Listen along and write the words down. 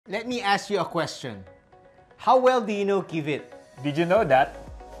Let me ask you a question. How well do you know Kievit? Did you know that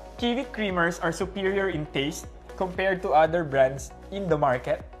Kievit creamers are superior in taste compared to other brands in the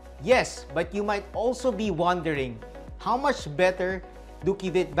market? Yes, but you might also be wondering, how much better do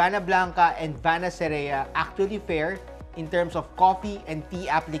Kievit Vana Blanca and Vana Cerea actually fare in terms of coffee and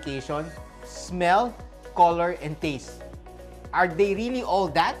tea application, smell, color, and taste? Are they really all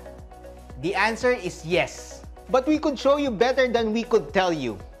that? The answer is yes. But we could show you better than we could tell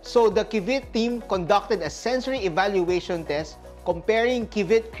you. So the Kievit team conducted a sensory evaluation test comparing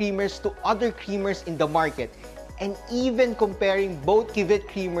Kievit creamers to other creamers in the market and even comparing both Kievit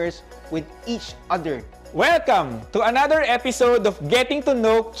creamers with each other. Welcome to another episode of Getting to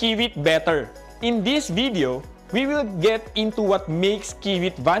Know Kievit Better. In this video, we will get into what makes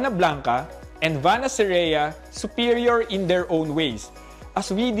Kievit Vana Blanca and Vana Cerea superior in their own ways,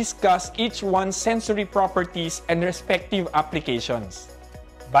 as we discuss each one's sensory properties and respective applications.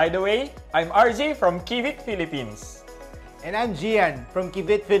 By the way, I'm RJ from Kievit Philippines. And I'm Gian from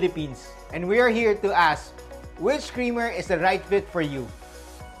Kievit Philippines. And we are here to ask, which creamer is the right fit for you?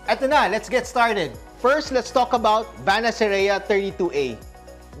 Eto na, let's get started. First, let's talk about Vana Cerea 32A.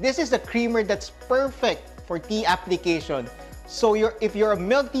 This is a creamer that's perfect for tea application. So if you're a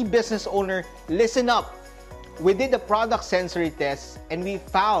milk tea business owner, listen up. We did a product sensory test and we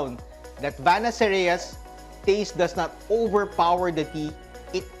found that Vana Cerea's taste does not overpower the tea.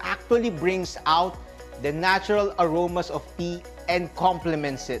 It actually brings out the natural aromas of tea and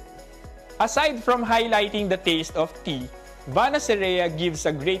complements it. Aside from highlighting the taste of tea, Vana Cerea gives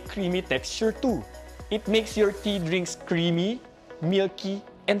a great creamy texture too. It makes your tea drinks creamy, milky,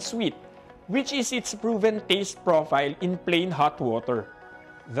 and sweet, which is its proven taste profile in plain hot water.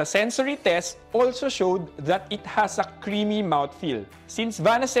 The sensory test also showed that it has a creamy mouthfeel. Since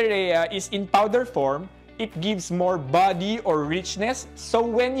Vana Cerea is in powder form, it gives more body or richness, so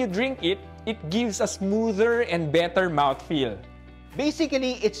when you drink it, it gives a smoother and better mouthfeel.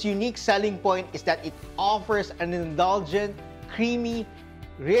 Basically, its unique selling point is that it offers an indulgent, creamy,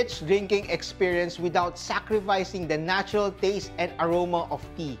 rich drinking experience without sacrificing the natural taste and aroma of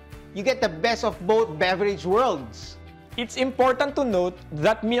tea. You get the best of both beverage worlds. It's important to note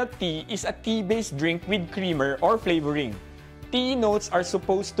that milk tea is a tea-based drink with creamer or flavoring. Tea notes are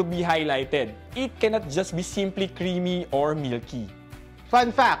supposed to be highlighted. It cannot just be simply creamy or milky.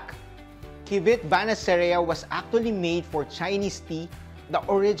 Fun fact, Kievit Vana Cerea was actually made for Chinese tea, the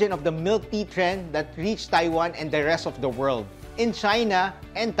origin of the milk tea trend that reached Taiwan and the rest of the world. In China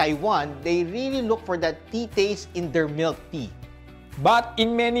and Taiwan, they really look for that tea taste in their milk tea. But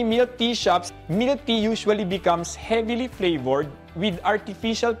in many milk tea shops, milk tea usually becomes heavily flavored with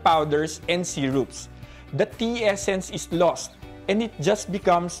artificial powders and syrups. The tea essence is lost and it just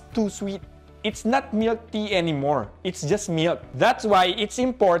becomes too sweet. It's not milk tea anymore, it's just milk. That's why it's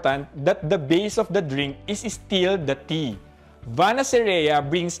important that the base of the drink is still the tea. Vana Cerea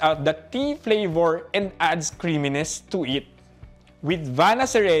brings out the tea flavor and adds creaminess to it. With Vana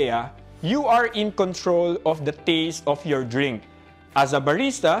Cerea, you are in control of the taste of your drink. As a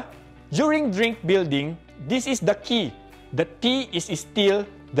barista, during drink building, this is the key. The tea is still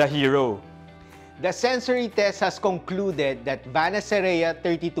the hero. The sensory test has concluded that Vana Cerea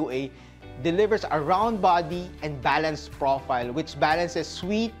 32A delivers a round body and balanced profile which balances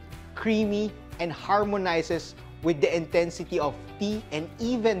sweet, creamy, and harmonizes with the intensity of tea and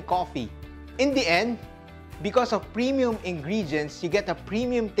even coffee. In the end, because of premium ingredients, you get a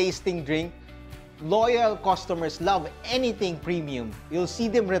premium tasting drink. Loyal customers love anything premium. You'll see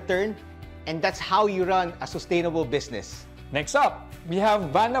them return, and that's how you run a sustainable business. Next up, we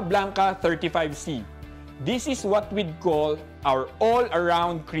have Vana Blanca 35C. This is what we'd call our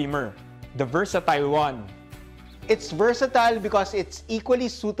all-around creamer, the versatile one. It's versatile because it's equally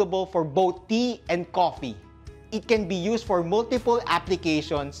suitable for both tea and coffee. It can be used for multiple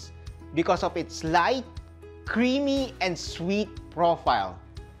applications because of its light, creamy, and sweet profile.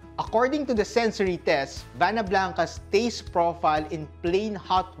 According to the sensory test, Vana Blanca's taste profile in plain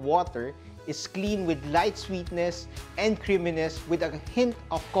hot water is clean with light sweetness and creaminess with a hint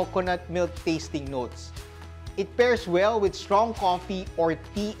of coconut milk tasting notes. It pairs well with strong coffee or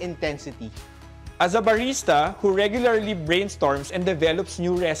tea intensity. As a barista who regularly brainstorms and develops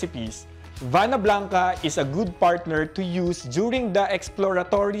new recipes, Vana Blanca is a good partner to use during the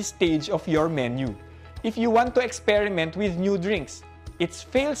exploratory stage of your menu. If you want to experiment with new drinks, it's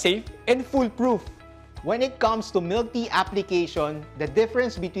fail-safe and foolproof. When it comes to milk tea application, the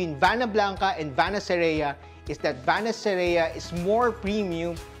difference between Vana Blanca and Vana Cerea is that Vana Cerea is more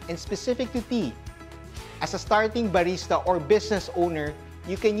premium and specific to tea. As a starting barista or business owner,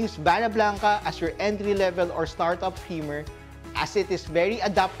 you can use Vana Blanca as your entry-level or startup creamer as it is very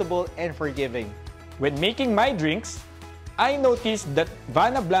adaptable and forgiving. When making my drinks, I noticed that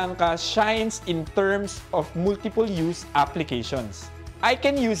Vana Blanca shines in terms of multiple use applications. I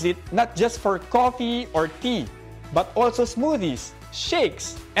can use it not just for coffee or tea, but also smoothies,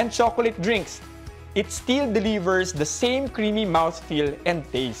 shakes, and chocolate drinks. It still delivers the same creamy mouthfeel and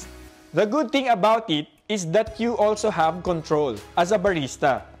taste. The good thing about it is that you also have control as a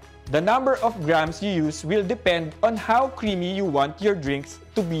barista. The number of grams you use will depend on how creamy you want your drinks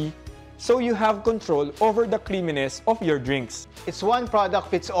to be, so you have control over the creaminess of your drinks. It's one product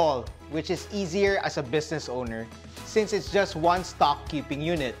fits all, which is easier as a business owner since it's just one stock keeping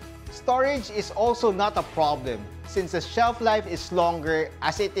unit. Storage is also not a problem since the shelf life is longer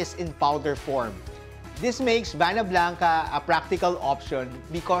as it is in powder form. This makes Vana Blanca a practical option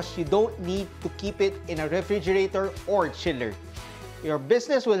because you don't need to keep it in a refrigerator or chiller. Your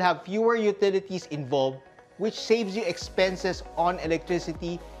business will have fewer utilities involved, which saves you expenses on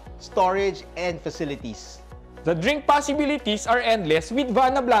electricity, storage, and facilities. The drink possibilities are endless with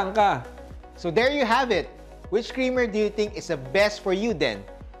Vana Blanca. So there you have it. Which creamer do you think is the best for you then?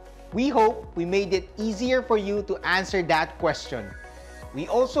 We hope we made it easier for you to answer that question. We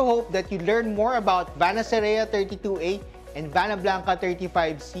also hope that you learn more about Vana Cerea 32A and Vana Blanca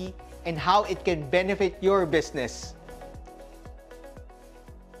 35C and how it can benefit your business.